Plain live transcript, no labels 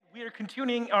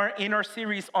continuing in our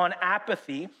series on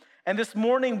apathy. And this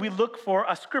morning we look for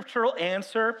a scriptural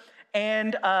answer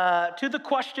and to the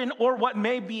question, or what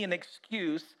may be an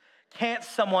excuse, can't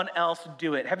someone else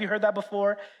do it? Have you heard that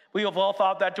before? We have all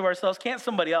thought that to ourselves. Can't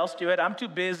somebody else do it? I'm too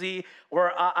busy,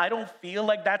 or I don't feel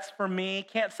like that's for me.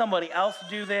 Can't somebody else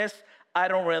do this? I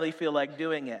don't really feel like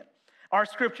doing it. Our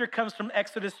scripture comes from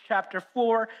Exodus chapter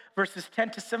 4, verses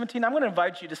 10 to 17. I'm going to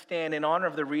invite you to stand in honor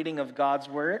of the reading of God's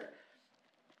word.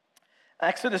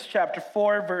 Exodus chapter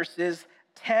 4, verses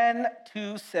 10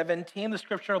 to 17. The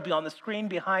scripture will be on the screen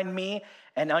behind me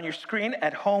and on your screen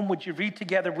at home. Would you read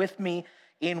together with me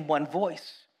in one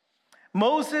voice?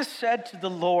 Moses said to the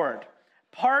Lord,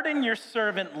 "Pardon your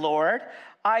servant, Lord.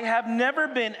 I have never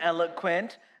been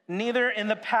eloquent, neither in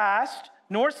the past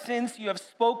nor since you have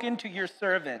spoken to your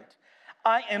servant.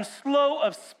 I am slow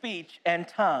of speech and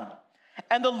tongue."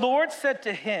 And the Lord said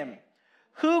to him,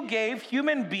 "Who gave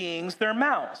human beings their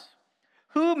mouths?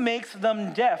 Who makes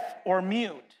them deaf or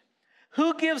mute?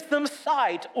 Who gives them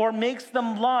sight or makes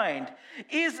them blind?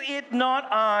 Is it not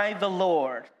I, the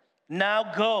Lord? Now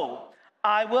go,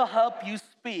 I will help you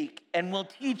speak and will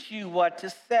teach you what to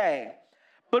say."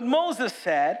 But Moses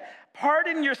said,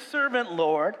 "Pardon your servant,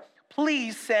 Lord.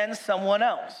 Please send someone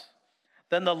else."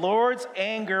 Then the Lord's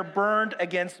anger burned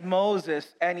against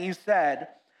Moses, and he said,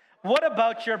 "What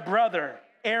about your brother,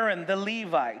 Aaron the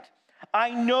Levite? I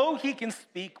know he can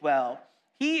speak well.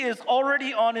 He is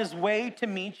already on his way to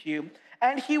meet you,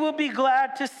 and he will be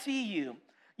glad to see you.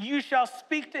 You shall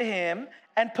speak to him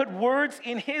and put words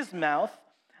in his mouth.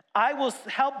 I will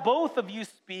help both of you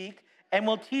speak and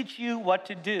will teach you what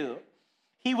to do.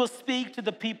 He will speak to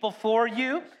the people for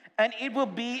you, and it will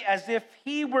be as if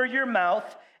he were your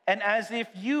mouth and as if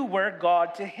you were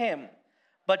God to him.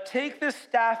 But take this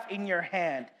staff in your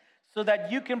hand so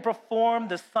that you can perform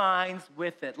the signs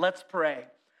with it." Let's pray.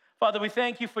 Father, we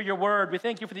thank you for your word. We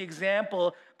thank you for the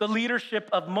example, the leadership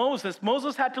of Moses.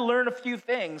 Moses had to learn a few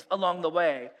things along the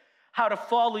way: how to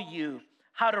follow you,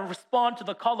 how to respond to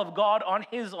the call of God on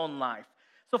his own life.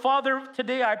 So Father,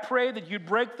 today I pray that you'd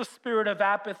break the spirit of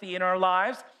apathy in our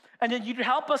lives, and that you'd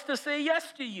help us to say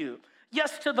yes to you,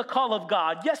 yes to the call of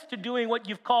God, yes to doing what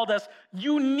you've called us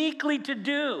uniquely to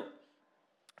do.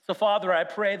 So Father, I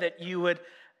pray that you would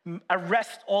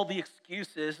arrest all the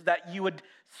excuses, that you would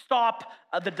stop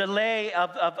the delay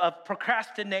of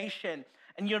procrastination,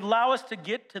 and you'd allow us to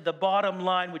get to the bottom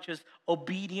line, which is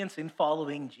obedience in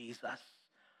following Jesus.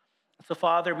 So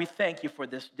Father, we thank you for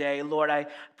this day. Lord, I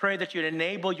pray that you'd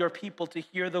enable your people to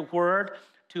hear the word,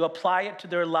 to apply it to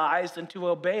their lives, and to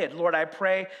obey it. Lord, I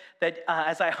pray that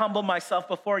as I humble myself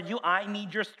before you, I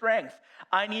need your strength.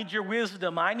 I need your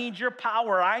wisdom. I need your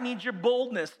power. I need your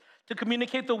boldness to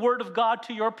communicate the word of God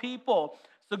to your people.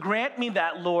 So grant me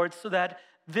that, Lord, so that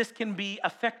this can be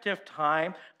effective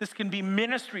time, this can be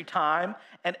ministry time,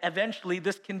 and eventually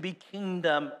this can be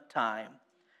kingdom time.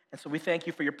 And so we thank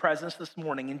you for your presence this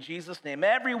morning. In Jesus' name,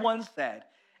 everyone said,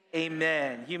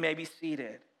 amen. You may be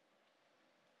seated.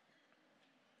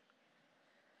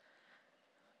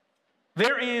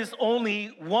 There is only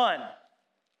one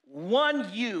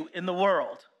you in the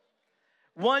world,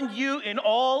 one you in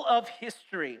all of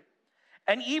history.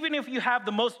 And even if you have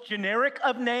the most generic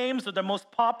of names or the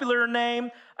most popular name,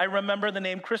 I remember the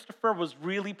name Christopher was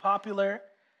really popular,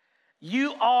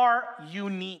 you are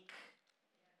unique.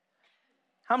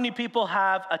 How many people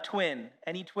have a twin?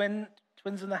 Any twins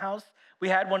in the house? We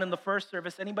had one in the first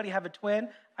service. Anybody have a twin?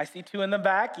 I see two in the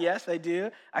back. Yes, I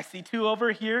do. I see two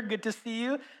over here. Good to see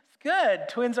you. It's good.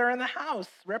 Twins are in the house.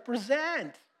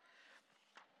 Represent.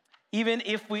 Even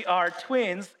if we are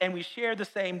twins and we share the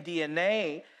same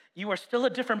DNA, you are still a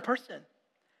different person.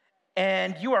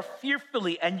 And you are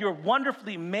fearfully and you're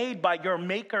wonderfully made by your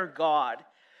maker, God.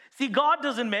 See, God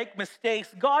doesn't make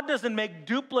mistakes. God doesn't make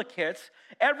duplicates.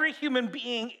 Every human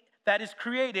being that is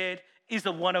created is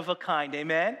a one of a kind,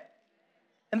 amen?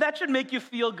 And that should make you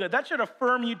feel good. That should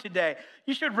affirm you today.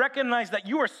 You should recognize that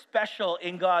you are special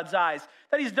in God's eyes,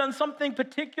 that he's done something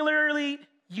particularly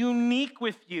unique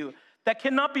with you that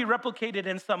cannot be replicated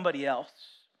in somebody else.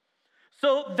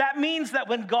 So that means that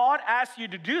when God asks you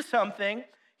to do something,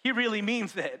 he really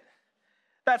means it.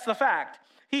 That's the fact.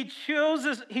 He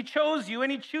chose you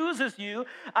and he chooses you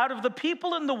out of the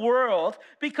people in the world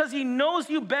because he knows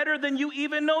you better than you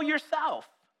even know yourself.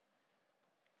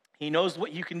 He knows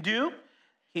what you can do.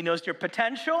 He knows your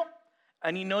potential,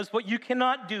 and he knows what you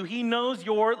cannot do. He knows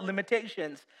your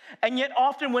limitations. And yet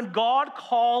often when God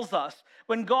calls us,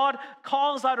 when God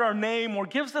calls out our name or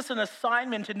gives us an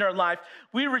assignment in our life,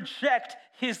 we reject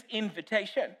his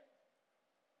invitation.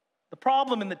 The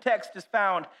problem in the text is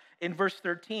found in verse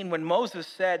 13 when Moses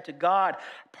said to God,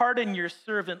 "Pardon your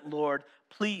servant, Lord.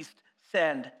 Please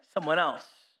send someone else."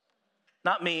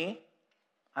 Not me.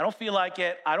 I don't feel like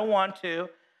it. I don't want to.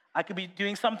 I could be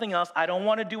doing something else. I don't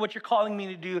want to do what you're calling me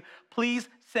to do. Please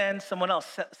send someone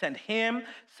else. Send him,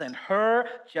 send her.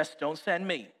 Just don't send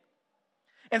me.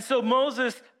 And so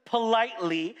Moses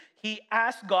politely, he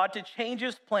asked God to change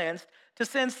his plans to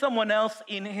send someone else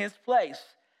in his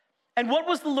place. And what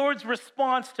was the Lord's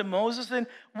response to Moses? And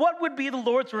what would be the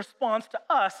Lord's response to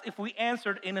us if we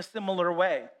answered in a similar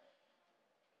way?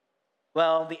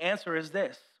 Well, the answer is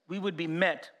this. We would be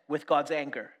met with God's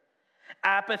anger.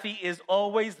 Apathy is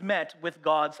always met with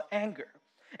God's anger.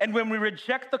 And when we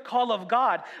reject the call of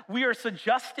God, we are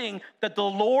suggesting that the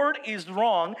Lord is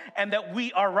wrong and that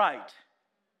we are right.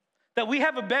 That we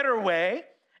have a better way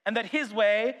and that his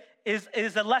way is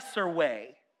a lesser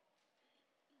way.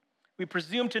 We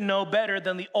presume to know better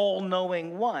than the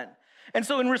all-knowing one. And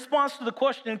so in response to the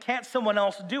question, can't someone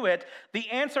else do it? The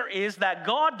answer is that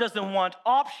God doesn't want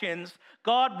options.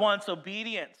 God wants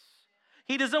obedience.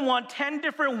 He doesn't want 10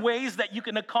 different ways that you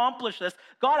can accomplish this.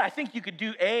 God, I think you could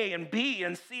do A and B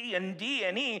and C and D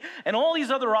and E and all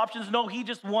these other options. No, he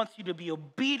just wants you to be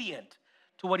obedient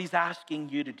to what he's asking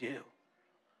you to do.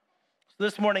 So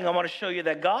this morning, I want to show you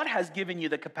that God has given you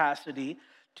the capacity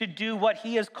to do what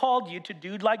he has called you to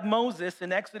do, like Moses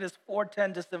in Exodus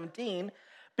 4:10-17,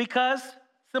 because,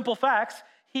 simple facts,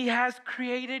 he has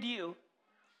created you,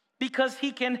 because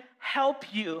he can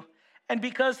help you, and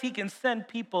because he can send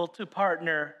people to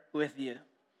partner with you.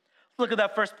 Let's look at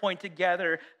that first point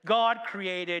together. God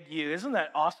created you. Isn't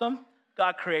that awesome?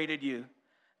 God created you.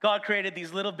 God created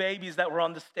these little babies that were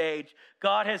on the stage.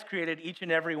 God has created each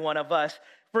and every one of us.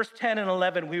 Verse 10 and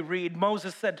 11, we read,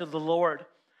 Moses said to the Lord,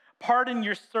 "Pardon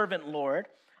your servant, Lord.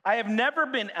 I have never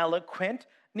been eloquent,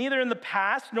 neither in the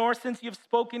past nor since you've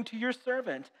spoken to your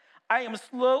servant. I am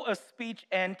slow of speech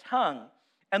and tongue."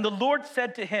 And the Lord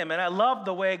said to him, and I love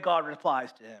the way God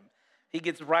replies to him. He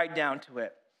gets right down to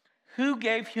it. Who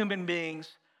gave human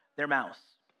beings their mouths?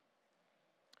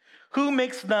 Who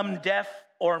makes them deaf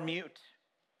or mute?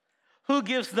 Who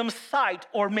gives them sight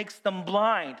or makes them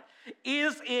blind?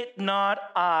 Is it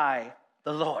not I,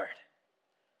 the Lord?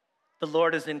 The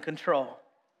Lord is in control.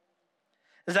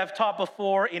 As I've taught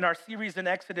before in our series in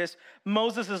Exodus,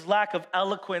 Moses' lack of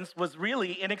eloquence was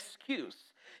really an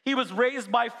excuse. He was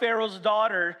raised by Pharaoh's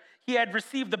daughter. He had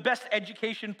received the best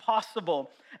education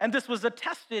possible. And this was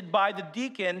attested by the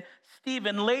deacon,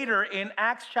 Stephen, later in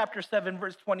Acts chapter 7,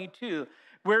 verse 22,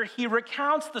 where he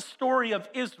recounts the story of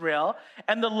Israel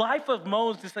and the life of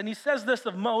Moses. And he says this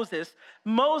of Moses: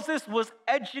 Moses was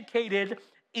educated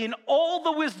in all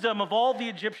the wisdom of all the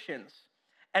Egyptians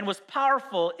and was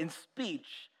powerful in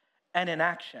speech and in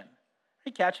action. Are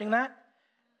you catching that?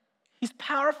 He's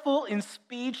powerful in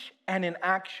speech and in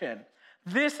action.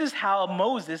 This is how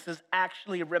Moses is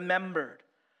actually remembered.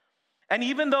 And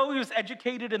even though he was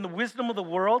educated in the wisdom of the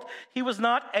world, he was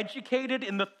not educated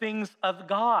in the things of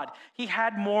God. He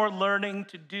had more learning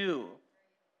to do.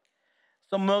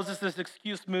 So Moses'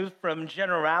 excuse moved from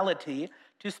generality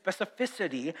to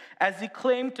specificity as he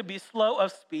claimed to be slow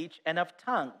of speech and of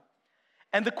tongue.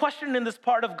 And the question in this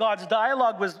part of God's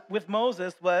dialogue with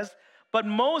Moses was, "But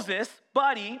Moses,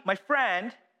 buddy, my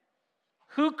friend,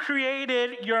 who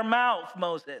created your mouth,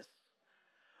 Moses?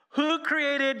 Who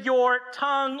created your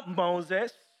tongue,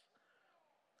 Moses?"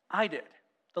 I did.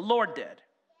 The Lord did.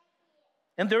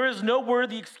 And there is no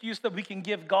worthy excuse that we can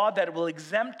give God that will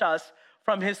exempt us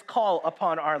from his call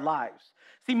upon our lives.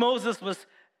 See, Moses was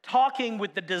talking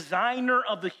with the designer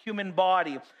of the human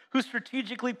body, who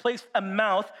strategically placed a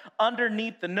mouth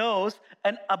underneath the nose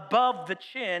and above the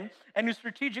chin, and who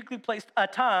strategically placed a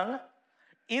tongue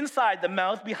inside the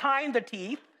mouth, behind the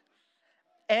teeth,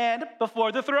 and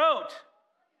before the throat.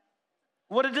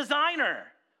 What a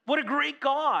designer. What a great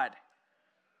God.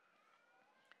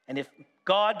 And if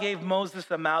God gave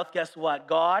Moses a mouth, guess what?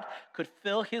 God could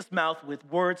fill his mouth with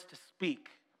words to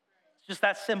speak. It's just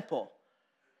that simple.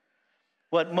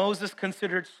 What Moses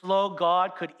considered slow,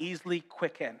 God could easily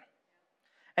quicken.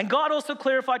 And God also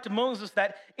clarified to Moses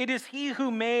that it is he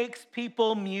who makes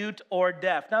people mute or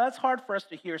deaf. Now, that's hard for us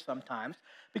to hear sometimes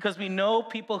because we know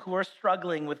people who are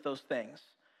struggling with those things.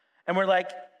 And we're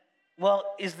like,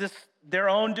 well, is this their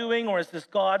own doing or is this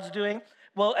God's doing?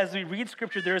 Well, as we read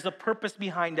scripture, there is a purpose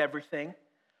behind everything.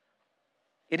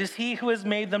 It is he who has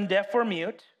made them deaf or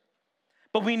mute.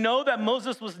 But we know that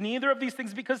Moses was neither of these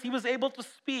things because he was able to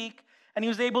speak and he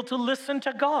was able to listen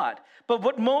to God. But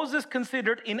what Moses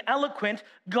considered ineloquent,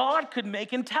 God could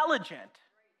make intelligent.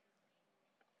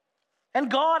 And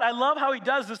God, I love how he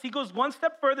does this. He goes one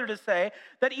step further to say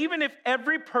that even if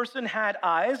every person had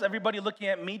eyes, everybody looking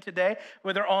at me today,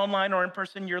 whether online or in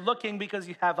person, you're looking because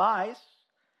you have eyes.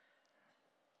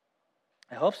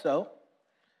 I hope so.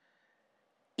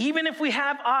 Even if we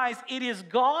have eyes, it is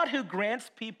God who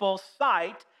grants people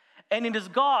sight, and it is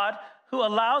God who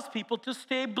allows people to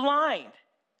stay blind.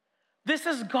 This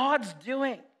is God's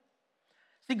doing.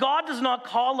 See, God does not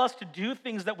call us to do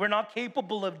things that we're not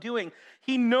capable of doing.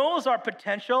 He knows our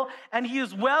potential, and he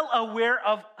is well aware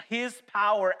of his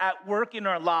power at work in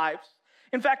our lives.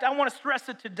 In fact, I want to stress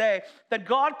it today that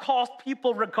God calls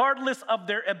people regardless of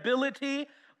their ability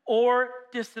or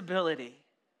disability.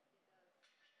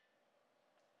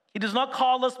 He does not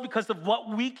call us because of what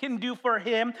we can do for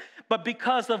him, but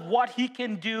because of what he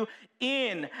can do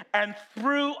in and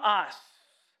through us.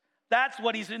 That's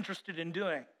what he's interested in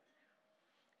doing.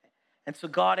 And so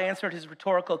God answered his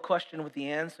rhetorical question with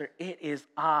the answer, it is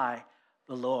I,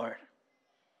 the Lord.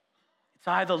 It's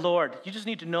I, the Lord. You just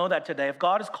need to know that today. If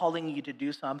God is calling you to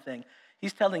do something,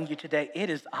 he's telling you today, it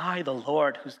is I, the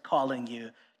Lord, who's calling you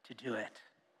to do it.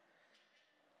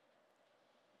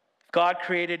 If God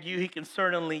created you, he can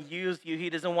certainly use you. He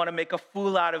doesn't want to make a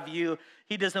fool out of you.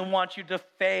 He doesn't want you to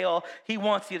fail. He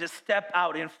wants you to step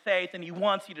out in faith, and he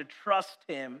wants you to trust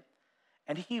him,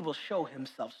 and he will show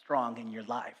himself strong in your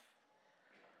life.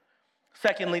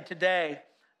 Secondly, today,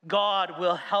 God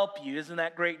will help you. Isn't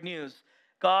that great news?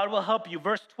 God will help you.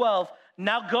 Verse 12,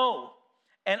 now go,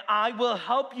 and I will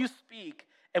help you speak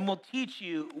and will teach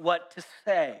you what to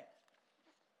say.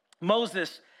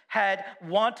 Moses had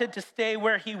wanted to stay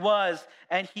where he was,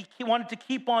 and he wanted to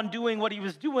keep on doing what he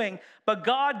was doing, but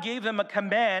God gave him a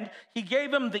command. He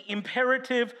gave him the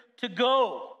imperative to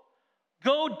go.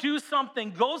 Go do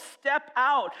something. Go step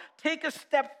out. Take a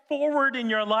step forward in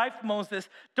your life, Moses.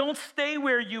 Don't stay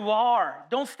where you are.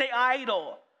 Don't stay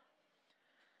idle.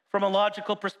 From a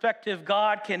logical perspective,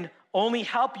 God can only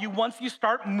help you once you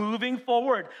start moving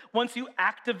forward, once you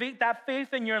activate that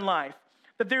faith in your life.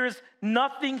 But there is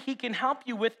nothing he can help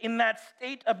you with in that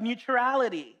state of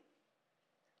neutrality.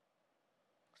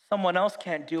 Someone else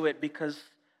can't do it because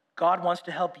God wants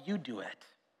to help you do it.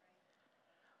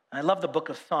 I love the book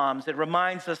of Psalms. It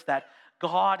reminds us that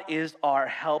God is our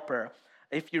helper.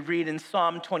 If you read in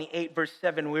Psalm 28, verse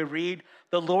 7, we read,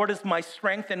 the Lord is my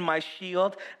strength and my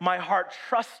shield. My heart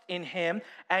trusts in him,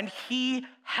 and he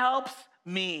helps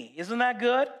me. Isn't that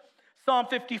good? Psalm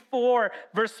 54,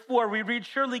 verse 4, we read,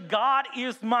 surely God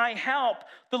is my help.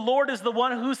 The Lord is the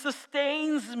one who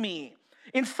sustains me.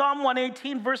 In Psalm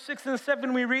 118, verse 6 and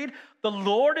 7, we read, the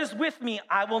Lord is with me.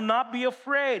 I will not be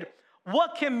afraid.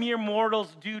 What can mere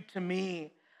mortals do to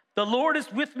me? The Lord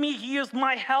is with me. He is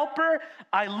my helper.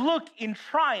 I look in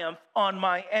triumph on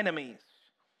my enemies.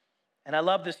 And I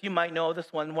love this. You might know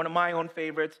this one of my own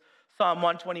favorites. Psalm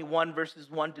 121, verses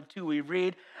 1 to 2, we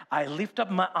read, I lift up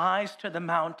my eyes to the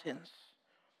mountains.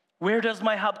 Where does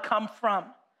my help come from?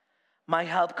 My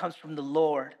help comes from the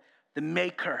Lord, the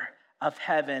maker of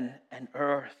heaven and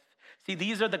earth. See,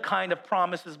 these are the kind of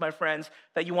promises, my friends,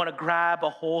 that you want to grab a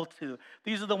hold to.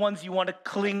 These are the ones you want to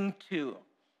cling to.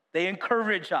 They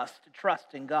encourage us to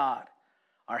trust in God,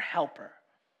 our helper.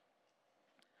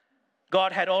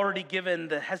 God had already given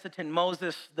the hesitant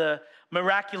Moses the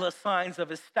miraculous signs of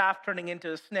his staff turning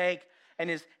into a snake and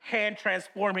his hand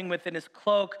transforming within his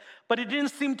cloak, but it didn't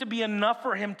seem to be enough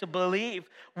for him to believe.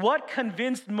 What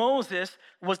convinced Moses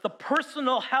was the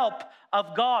personal help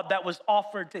of God that was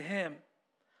offered to him.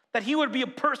 That he would be a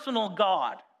personal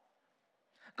God.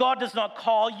 God does not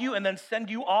call you and then send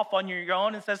you off on your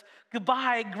own and says,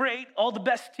 goodbye, great, all the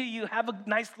best to you, have a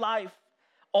nice life,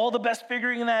 all the best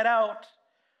figuring that out.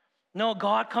 No,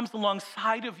 God comes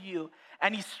alongside of you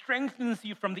and he strengthens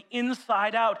you from the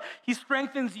inside out. He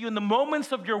strengthens you in the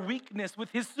moments of your weakness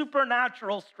with his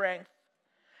supernatural strength.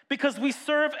 Because we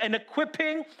serve an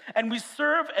equipping and we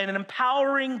serve an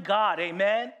empowering God,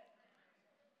 amen?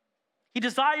 He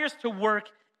desires to work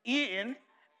in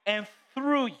and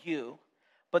through you,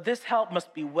 but this help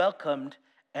must be welcomed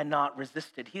and not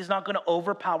resisted. He's not going to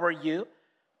overpower you.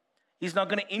 He's not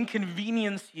going to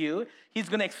inconvenience you. He's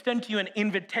going to extend to you an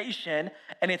invitation,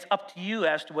 and it's up to you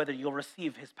as to whether you'll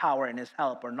receive his power and his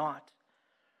help or not.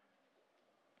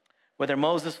 Whether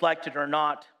Moses liked it or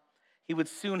not, he would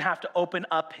soon have to open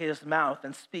up his mouth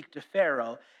and speak to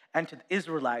Pharaoh and to the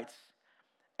Israelites.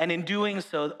 And in doing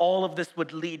so, all of this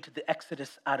would lead to the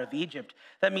exodus out of Egypt.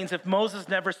 That means if Moses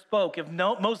never spoke, if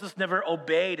Moses never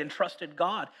obeyed and trusted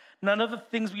God, none of the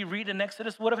things we read in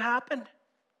Exodus would have happened.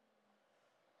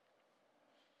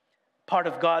 Part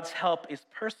of God's help is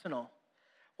personal.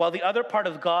 While the other part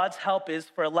of God's help is,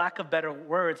 for a lack of better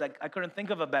words, I couldn't think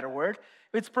of a better word,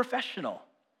 it's professional.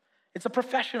 It's a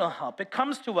professional help. It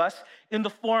comes to us in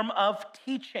the form of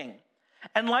teaching.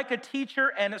 And like a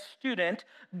teacher and a student,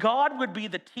 God would be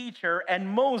the teacher and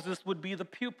Moses would be the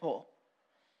pupil.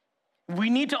 We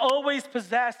need to always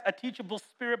possess a teachable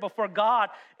spirit before God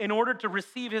in order to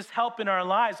receive his help in our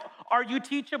lives. Are you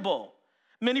teachable?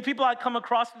 Many people I come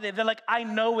across today, they're like, I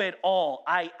know it all.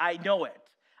 I know it.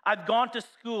 I've gone to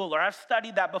school or I've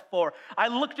studied that before. I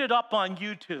looked it up on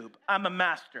YouTube. I'm a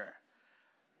master.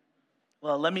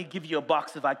 Well, let me give you a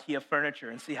box of IKEA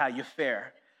furniture and see how you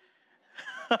fare.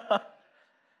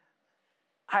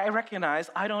 I recognize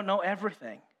I don't know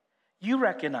everything. You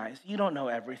recognize you don't know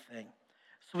everything.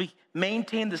 So we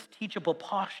maintain this teachable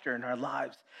posture in our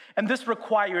lives. And this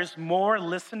requires more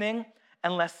listening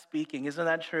and less speaking. Isn't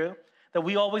that true? That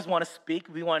we always want to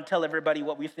speak. We want to tell everybody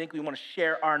what we think. We want to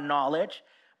share our knowledge.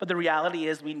 But the reality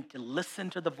is we need to listen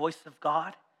to the voice of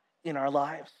God in our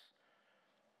lives.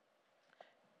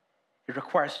 It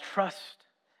requires trust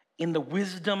in the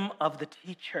wisdom of the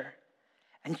teacher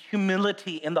and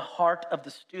humility in the heart of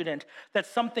the student, that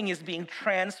something is being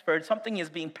transferred, something is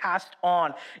being passed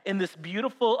on in this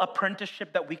beautiful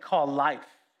apprenticeship that we call life.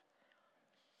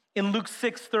 In Luke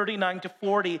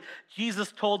 6:39-40,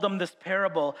 Jesus told them this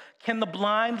parable. Can the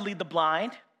blind lead the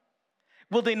blind?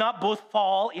 Will they not both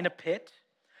fall in a pit?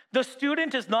 The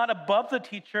student is not above the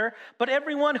teacher, but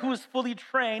everyone who is fully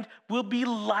trained will be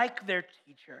like their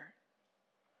teacher.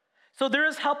 So there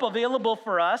is help available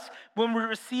for us when we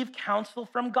receive counsel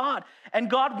from God. And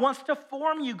God wants to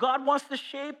form you. God wants to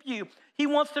shape you. He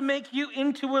wants to make you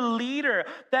into a leader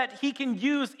that he can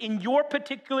use in your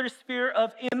particular sphere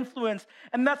of influence.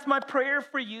 And that's my prayer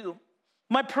for you.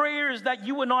 My prayer is that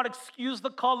you would not excuse the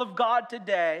call of God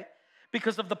today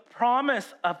because of the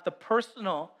promise of the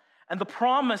personal and the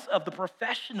promise of the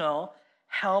professional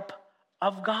help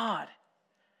of God.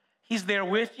 He's there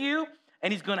with you,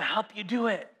 and he's going to help you do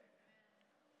it.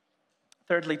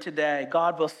 Thirdly, today,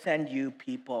 God will send you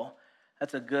people.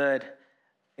 That's a good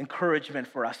encouragement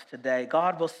for us today.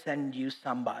 God will send you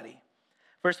somebody.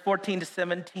 Verse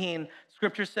 14-17,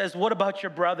 scripture says, what about your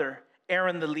brother,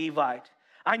 Aaron the Levite?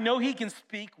 I know he can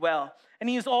speak well, and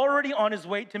he is already on his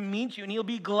way to meet you, and he'll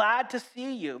be glad to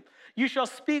see you. You shall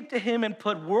speak to him and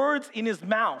put words in his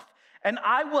mouth, and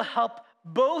I will help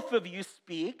both of you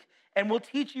speak and will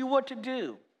teach you what to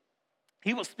do.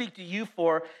 He will speak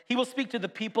to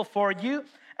the people for you,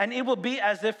 and it will be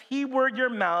as if he were your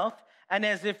mouth and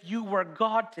as if you were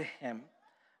God to him.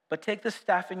 But take the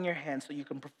staff in your hand so you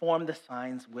can perform the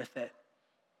signs with it.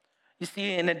 You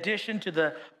see, in addition to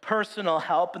the personal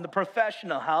help and the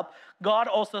professional help, God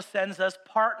also sends us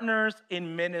partners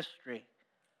in ministry.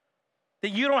 That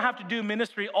you don't have to do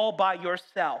ministry all by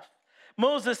yourself.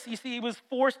 Moses, you see, he was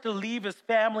forced to leave his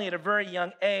family at a very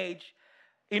young age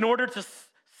in order to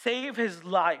save his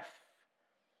life.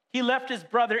 He left his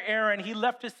brother Aaron, he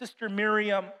left his sister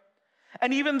Miriam.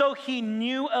 And even though he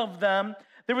knew of them,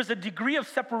 there was a degree of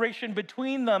separation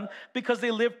between them because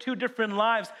they lived two different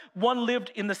lives. One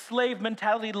lived in the slave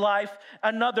mentality life,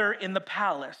 another in the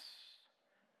palace.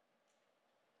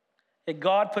 Yet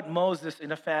God put Moses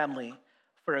in a family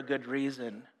for a good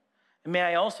reason. And may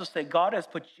I also say, God has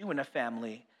put you in a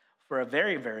family for a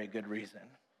very, very good reason.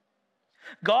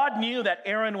 God knew that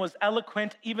Aaron was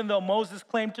eloquent, even though Moses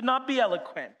claimed to not be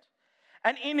eloquent.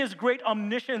 And in his great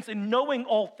omniscience, in knowing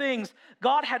all things,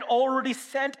 God had already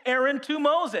sent Aaron to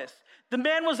Moses. The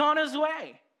man was on his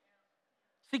way.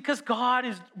 See, because God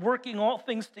is working all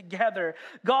things together.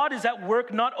 God is at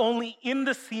work not only in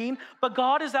the scene, but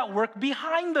God is at work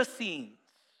behind the scenes.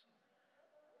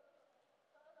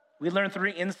 We learn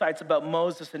 3 insights about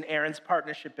Moses and Aaron's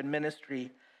partnership in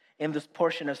ministry in this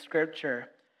portion of Scripture.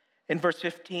 In verse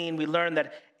 15, we learn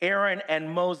that Aaron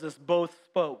and Moses both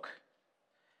spoke.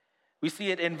 We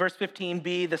see it in verse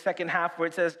 15b, the second half, where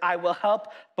it says, I will help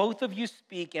both of you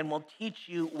speak and will teach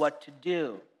you what to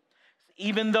do.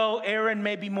 Even though Aaron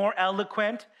may be more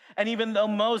eloquent, and even though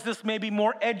Moses may be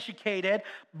more educated,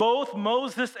 both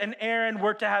Moses and Aaron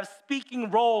were to have speaking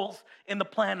roles in the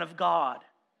plan of God.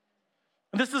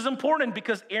 This is important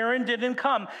because Aaron didn't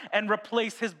come and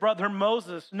replace his brother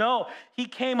Moses. No, he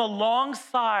came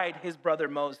alongside his brother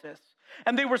Moses.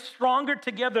 And they were stronger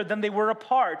together than they were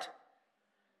apart.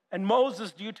 And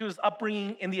Moses, due to his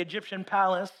upbringing in the Egyptian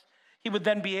palace, he would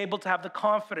then be able to have the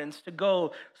confidence to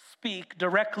go speak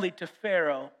directly to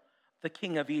Pharaoh, the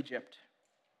king of Egypt.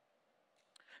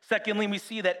 Secondly, we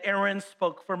see that Aaron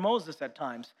spoke for Moses at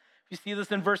times. You see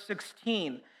this in verse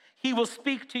 16. He will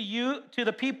speak to you, to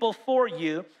the people for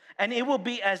you, and it will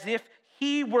be as if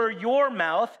he were your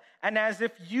mouth and as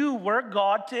if you were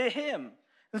God to him.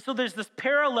 And so there's this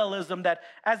parallelism that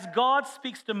as God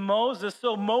speaks to Moses,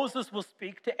 so Moses will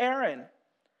speak to Aaron.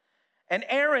 And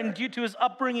Aaron, due to his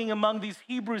upbringing among these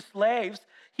Hebrew slaves,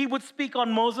 he would speak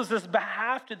on Moses'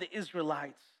 behalf to the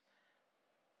Israelites.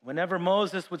 Whenever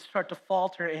Moses would start to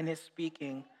falter in his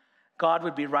speaking, God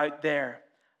would be right there,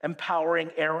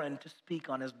 empowering Aaron to speak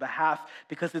on his behalf,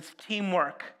 because it's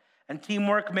teamwork, and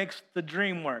teamwork makes the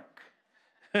dream work.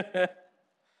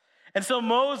 And so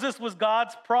Moses was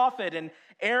God's prophet, and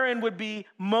Aaron would be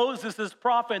Moses'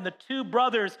 prophet, and the two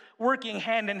brothers working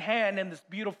hand in hand in this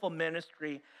beautiful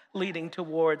ministry leading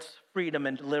towards freedom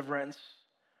and deliverance.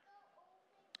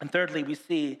 And thirdly, we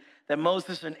see that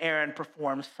Moses and Aaron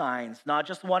perform signs, not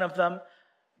just one of them,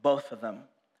 both of them.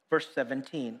 Verse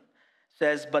 17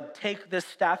 says, "But take this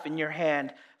staff in your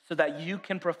hand so that you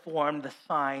can perform the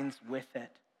signs with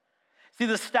it." See,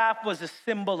 the staff was a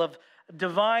symbol of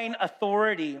divine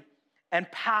authority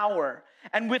and power.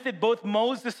 And with it, both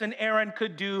Moses and Aaron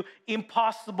could do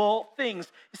impossible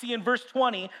things. You see, in verse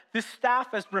 20, this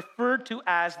staff is referred to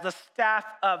as the staff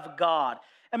of God.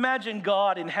 Imagine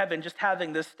God in heaven just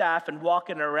having this staff and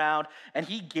walking around, and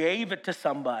he gave it to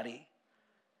somebody.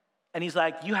 And he's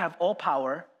like, you have all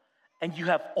power and you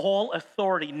have all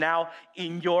authority now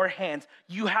in your hands.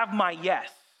 You have my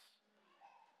yes.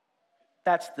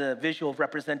 That's the visual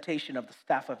representation of the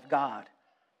staff of God.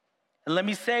 And let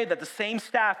me say that the same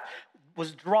staff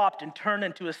was dropped and turned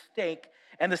into a stake,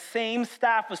 and the same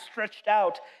staff was stretched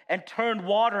out and turned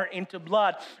water into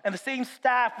blood, and the same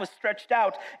staff was stretched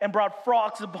out and brought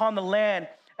frogs upon the land,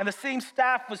 and the same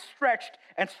staff was stretched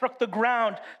and struck the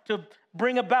ground to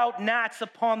bring about gnats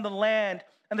upon the land,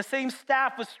 and the same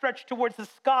staff was stretched towards the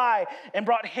sky and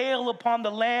brought hail upon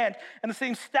the land, and the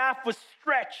same staff was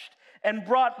stretched and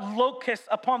brought locusts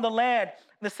upon the land,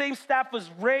 and the same staff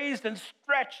was raised and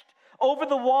stretched over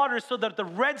the waters so that the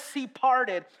Red Sea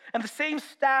parted, and the same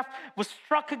staff was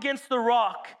struck against the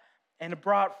rock, and it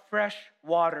brought fresh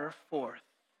water forth.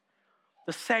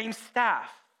 The same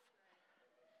staff,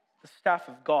 the staff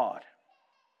of God.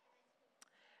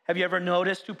 Have you ever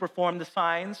noticed who performed the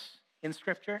signs in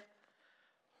Scripture?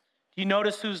 Do you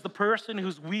notice who's the person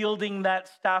who's wielding that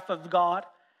staff of God?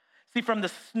 See, from the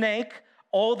snake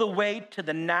all the way to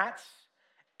the gnats,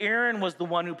 Aaron was the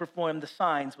one who performed the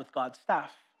signs with God's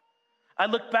staff. I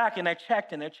looked back and I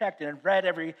checked and read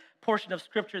every portion of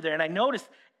Scripture there, and I noticed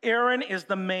Aaron is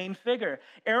the main figure.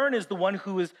 Aaron is the one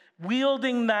who is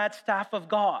wielding that staff of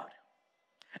God.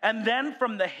 And then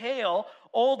from the hail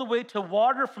all the way to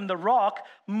water from the rock,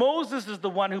 Moses is the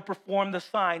one who performed the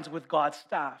signs with God's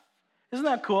staff. Isn't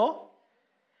that cool?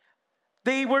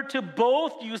 They were to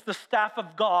both use the staff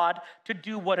of God to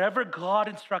do whatever God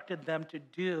instructed them to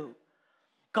do.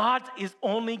 God is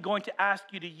only going to ask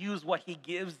you to use what he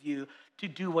gives you to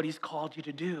do what he's called you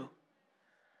to do.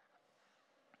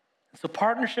 So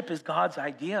partnership is God's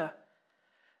idea.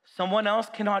 Someone else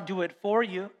cannot do it for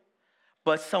you,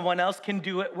 but someone else can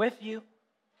do it with you.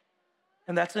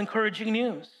 And that's encouraging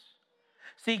news.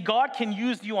 See, God can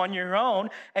use you on your own,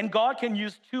 and God can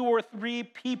use 2 or 3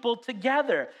 people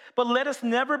together. But let us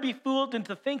never be fooled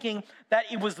into thinking that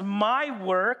it was my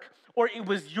work or it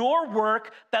was your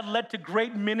work that led to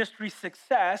great ministry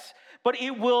success, but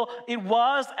it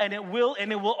was and it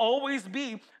will always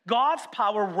be God's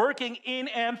power working in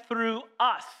and through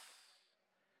us.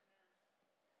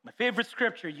 My favorite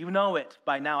scripture, you know it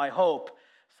by now, I hope.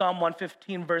 Psalm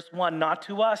 115, verse 1, not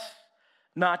to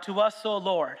us, O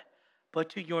Lord, but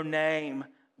to your name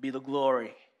be the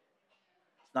glory.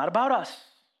 It's not about us.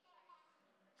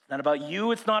 It's not about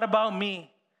you. It's not about me.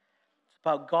 It's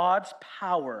about God's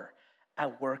power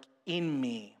at work in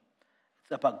me.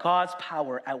 It's about God's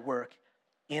power at work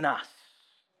in us.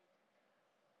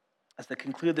 As they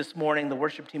conclude this morning, the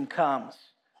worship team comes.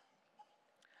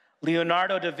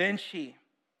 Leonardo da Vinci,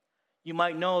 you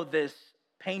might know this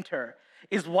painter,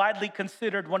 is widely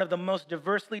considered one of the most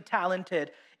diversely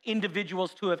talented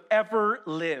individuals to have ever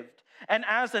lived. And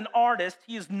as an artist,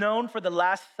 he is known for The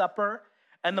Last Supper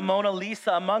and the Mona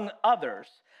Lisa, among others.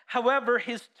 However,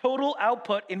 his total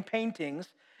output in paintings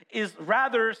is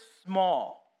rather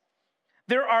small.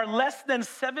 There are less than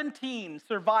 17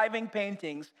 surviving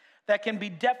paintings that can be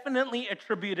definitely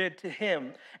attributed to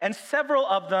him, and several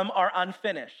of them are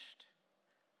unfinished.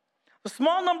 The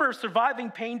small number of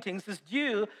surviving paintings is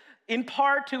due in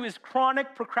part to his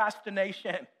chronic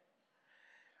procrastination.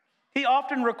 He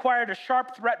often required a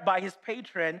sharp threat by his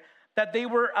patron that they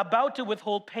were about to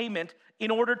withhold payment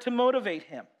in order to motivate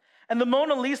him. And the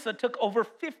Mona Lisa took over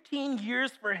 15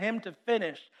 years for him to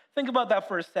finish. Think about that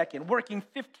for a second, working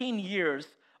 15 years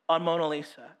on Mona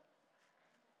Lisa.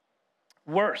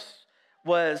 Worse,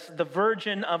 was The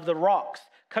Virgin of the Rocks,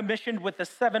 commissioned with a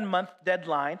 7-month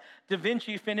deadline. Da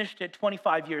Vinci finished it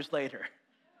 25 years later.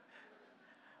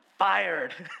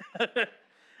 Fired.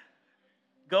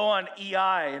 Go on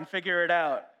EI and figure it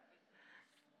out.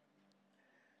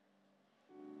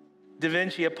 Da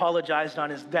Vinci apologized on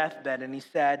his deathbed, and he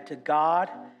said, "To God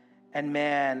and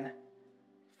man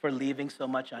for leaving so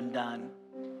much undone."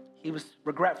 He was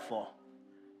regretful.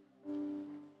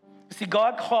 You see,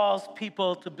 God calls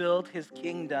people to build his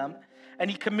kingdom, and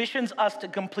he commissions us to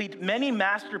complete many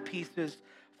masterpieces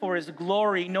for his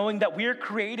glory, knowing that we're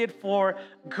created for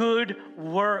good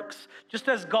works. Just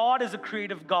as God is a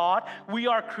creative God, we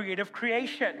are creative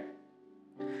creation.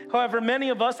 However, many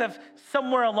of us have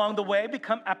somewhere along the way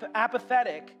become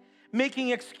apathetic, making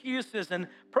excuses and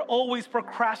always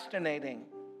procrastinating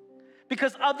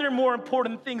because other more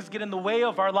important things get in the way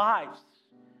of our lives.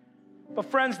 But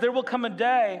friends, there will come a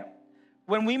day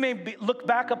when we may look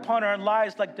back upon our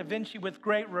lives like Da Vinci with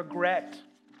great regret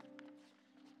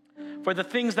for the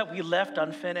things that we left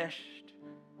unfinished.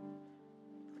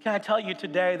 Can I tell you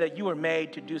today that you were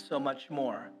made to do so much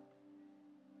more?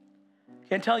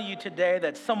 Can I tell you today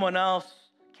that someone else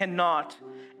cannot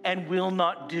and will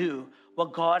not do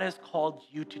what God has called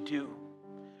you to do?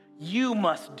 You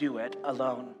must do it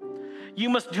alone. You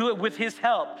must do it with his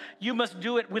help. You must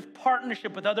do it with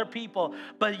partnership with other people.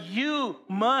 But you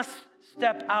must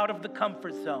step out of the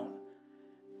comfort zone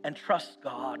and trust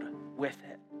God with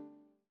it.